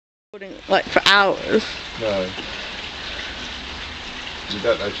Like for hours. No. You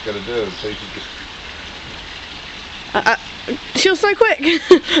don't know what she's going to do until you just... She was so quick.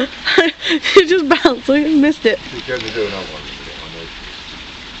 She just bounced. I missed it. She's going to do another one in a minute, I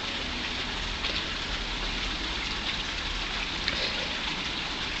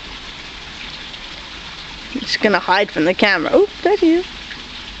know. She's gonna hide from the camera. Oh, there she is.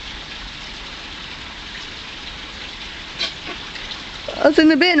 What's in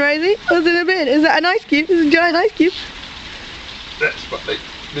the bin, Rosie? What's in the bin? Is that an ice cube? It's a giant ice cube. That's funny.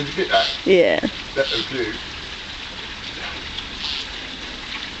 Did you get that? Yeah. That was cute.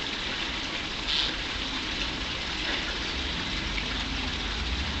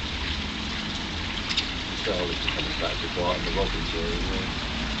 Starlings are coming back to quiet in the Robins here as well.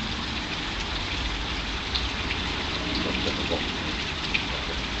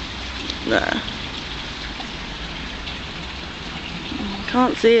 Nah.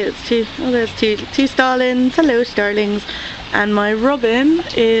 Can't see it. It's two. Oh, there's two starlings. Hello, starlings. And my robin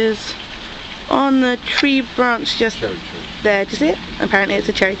is on the tree branch just Cherry tree. there. Do you see it? Apparently it's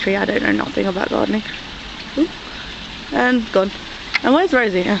a cherry tree. I don't know nothing about gardening. Ooh. And gone. And where's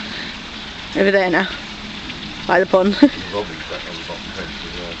Rosie? Oh, over there now. By the pond. The robin's back on the bottom fence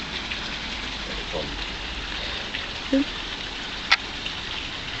as well. At the pond.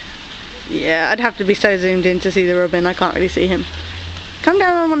 Yeah, I'd have to be so zoomed in to see the robin. I can't really see him. Come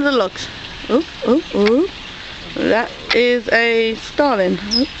down on one of the logs. Oh, oh, oh. That is a starling.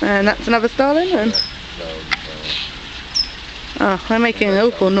 Oh, and that's another starling. And oh, they're making an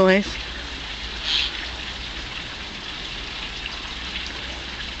awful noise.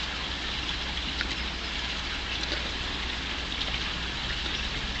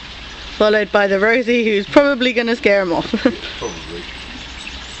 Followed by the Rosie, who's probably going to scare him off. Probably.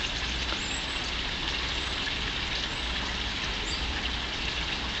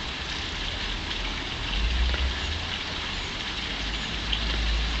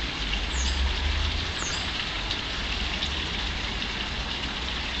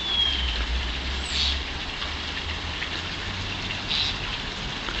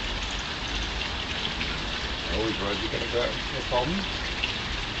 Oh, is Rosie going to go out into the pond?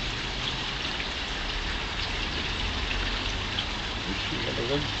 Is she going to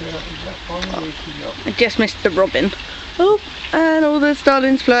venture out into that pond or is she not? I just missed the robin. Oh, and all the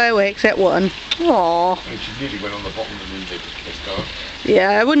starlings fly away except one. Aww. And she nearly went on the bottom and then did the star.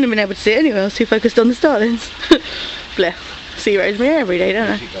 Yeah, I wouldn't have been able to see it anyway. I was too focused on the starlings. Bleh. See Rosemary every day, don't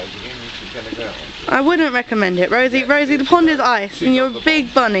I? She goes again, she's going to go out. I wouldn't recommend it, Rosie. Yeah, Rosie, the pond is ice, and you're a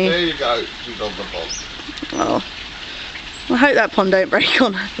big bunny. There you go. She's on the pond. Oh, I hope that pond don't break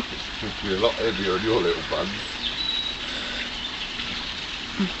on her. It'll be a lot heavier on your little bun.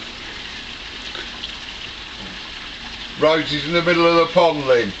 Rosie's in the middle of the pond,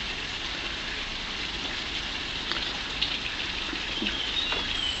 Lynn.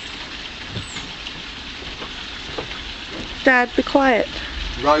 Dad, be quiet.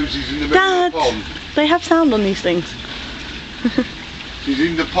 Rosie's in the middle Dad, of the pond. they have sound on these things. She's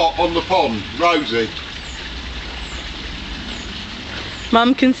in the pot on the pond. Rosie.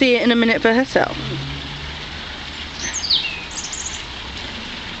 Mum can see it in a minute for herself.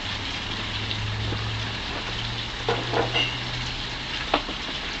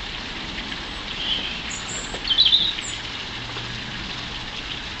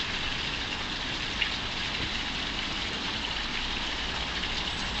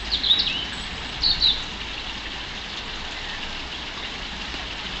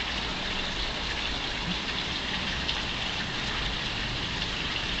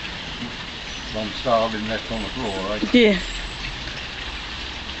 One starling left on the floor, right? Yeah.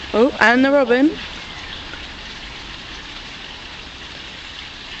 Oh, and the robin.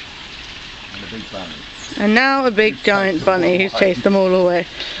 And a big bunny. And now a big giant bunny who's chased them all away.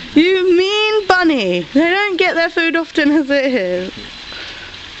 You mean bunny! They don't get their food often as it is.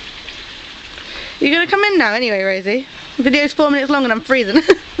 You're gonna come in now anyway, Rosie. The video's 4 minutes long and I'm freezing.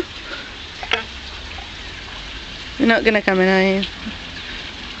 You're not gonna come in, are you?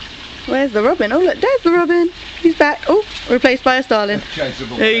 Where's the robin? Oh look, there's the robin. He's back. Oh, replaced by a starling.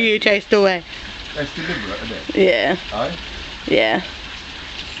 Who you chased away. That's deliberate, isn't it? Yeah. Oh? Yeah.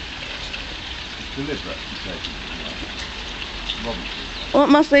 It's deliberate. Robin. What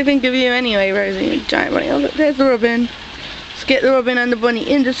must they think of you anyway, Rosie? You giant bunny. Oh look, there's the robin. Let's get the robin and the bunny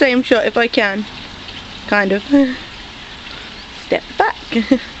in the same shot if I can. Kind of. Step back.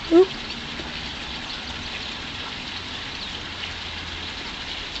 Ooh.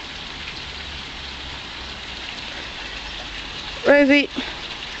 Rosie,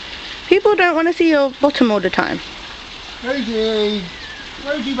 people don't want to see your bottom all the time. Rosie!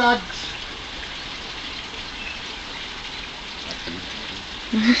 Rosie bags.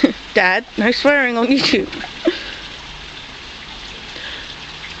 Dad, no swearing on YouTube.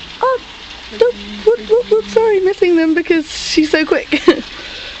 Oh, whoop, sorry, missing them because she's so quick. But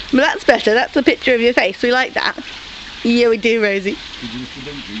that's better, that's a picture of your face, we like that. Yeah, we do, Rosie.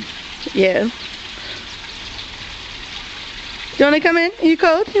 Yeah. Do you want to come in? Are you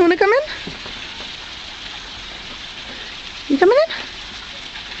cold? You want to come in? You coming in?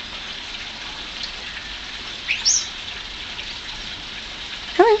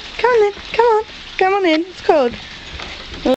 Come on then, come on in, it's cold.